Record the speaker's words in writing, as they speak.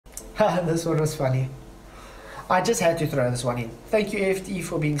This one was funny. I just had to throw this one in. Thank you, FTE,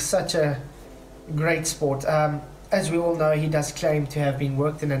 for being such a great sport. As we all know, he does claim to have been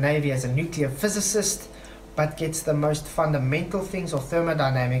worked in the Navy as a nuclear physicist, but gets the most fundamental things of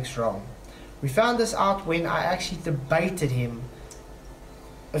thermodynamics wrong. We found this out when I actually debated him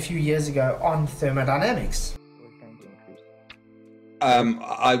a few years ago on thermodynamics.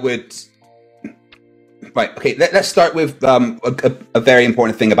 I would... Right, okay, let's start with a very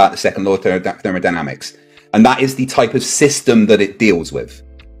important thing about the second law of thermodynamics, and that is the type of system that it deals with.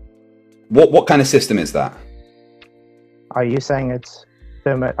 What kind of system is that? Are you saying it's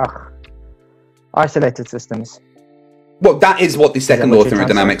isolated systems? Well, that is what the second law of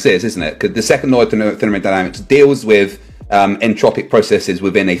thermodynamics is, isn't it? Because the second law of thermodynamics deals with entropic processes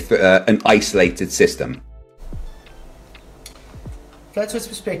within an isolated system. That's his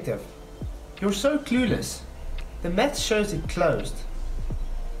perspective. You're so clueless. The math shows it closed.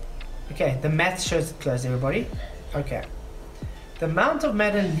 Okay, the math shows it closed, everybody. Okay. The amount of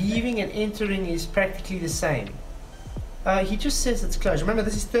matter leaving and entering is practically the same. He just says it's closed. Remember,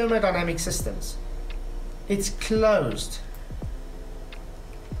 this is thermodynamic systems. It's closed.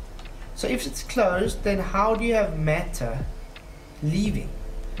 So if it's closed, then how do you have matter leaving?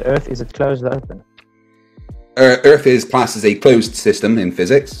 The Earth is it closed or open? Earth is classed as a closed system in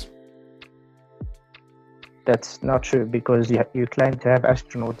physics. That's not true, because you claim to have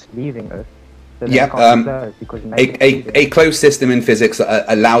astronauts leaving Earth. So Yeah, a closed system in physics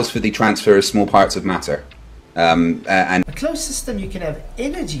allows for the transfer of small parts of matter. And a closed system, you can have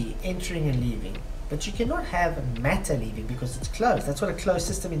energy entering and leaving, but you cannot have matter leaving because it's closed. That's what a closed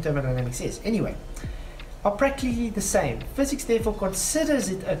system in thermodynamics is. Anyway, are practically the same. Physics therefore considers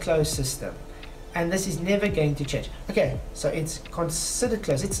it a closed system, and this is never going to change. Okay, so it's considered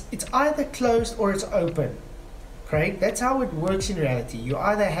closed. It's either closed or it's open. Craig, that's how it works in reality. You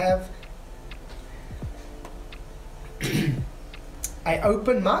either have an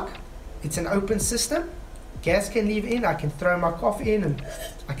open mug, it's an open system, gas can leave in, I can throw my coffee in and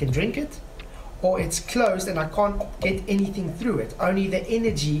I can drink it, or it's closed and I can't get anything through it, only the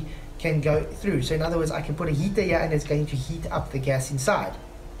energy can go through. So in other words, I can put a heater here and it's going to heat up the gas inside,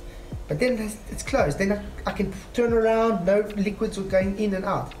 but then it's closed, then I can turn around, no liquids are going in and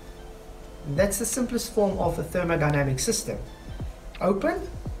out. That's the simplest form of a thermodynamic system. Open,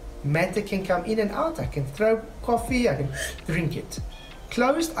 matter can come in and out, I can throw coffee, I can drink it.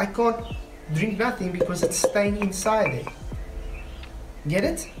 Closed, I can't drink nothing because it's staying inside there. Get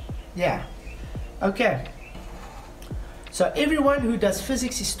it? Yeah. Okay. So everyone who does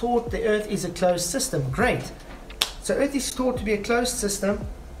physics is taught the Earth is a closed system. Great. So Earth is taught to be a closed system.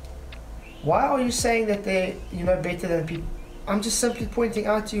 Why are you saying that they're better than people? I'm just simply pointing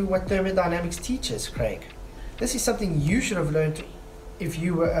out to you what thermodynamics teaches, Craig. This is something you should have learned if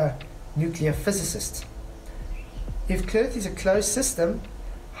you were a nuclear physicist. If Earth is a closed system,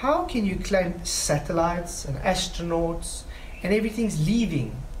 how can you claim satellites and astronauts and everything's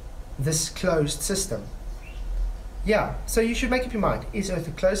leaving this closed system? Yeah, so you should make up your mind. Is Earth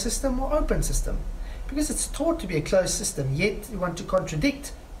a closed system or open system? Because it's taught to be a closed system, yet you want to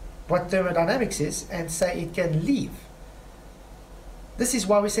contradict what thermodynamics is and say it can leave. This is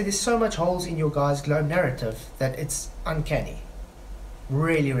why we say there's so much holes in your guys' globe narrative that it's uncanny.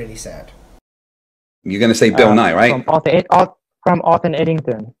 Really, really sad. you're going to say Bill Nye, right? From Arthur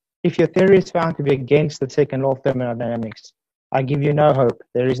Eddington. If your theory is found to be against the second law of thermodynamics, I give you no hope.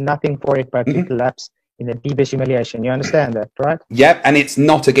 There is nothing for it but to collapse in the deepest humiliation. You understand that, right? Yep, and it's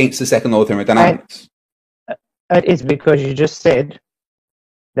not against the second law of thermodynamics. It is because you just said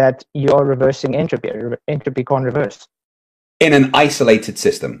that you are reversing entropy. Entropy can't reverse. In an isolated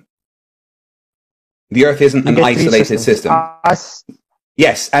system. The Earth isn't an isolated system.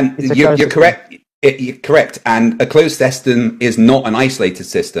 Yes, and you're correct. You're correct. And a closed system is not an isolated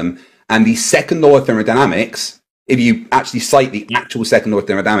system. And the second law of thermodynamics, if you actually cite the actual second law of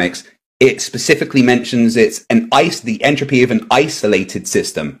thermodynamics, it specifically mentions the entropy of an isolated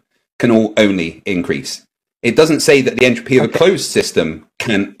system can only increase. It doesn't say that the entropy of a closed system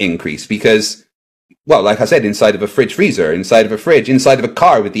can increase because, well, like I said, inside of a fridge freezer, inside of a fridge, inside of a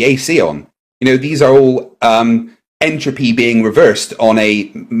car with the AC on, these are all entropy being reversed on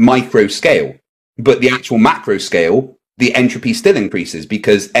a micro scale. But the actual macro scale, the entropy still increases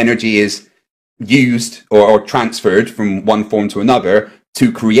because energy is used or transferred from one form to another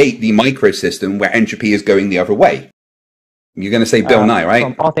to create the microsystem where entropy is going the other way. You're going to say Bill Nye,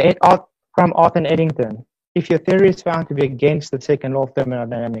 right? From Arthur Eddington. If your theory is found to be against the second law of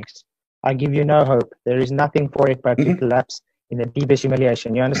thermodynamics, I give you no hope. There is nothing for it but to collapse in the deepest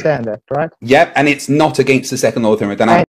humiliation. You understand that, right? Yep, and it's not against the second law of thermodynamics.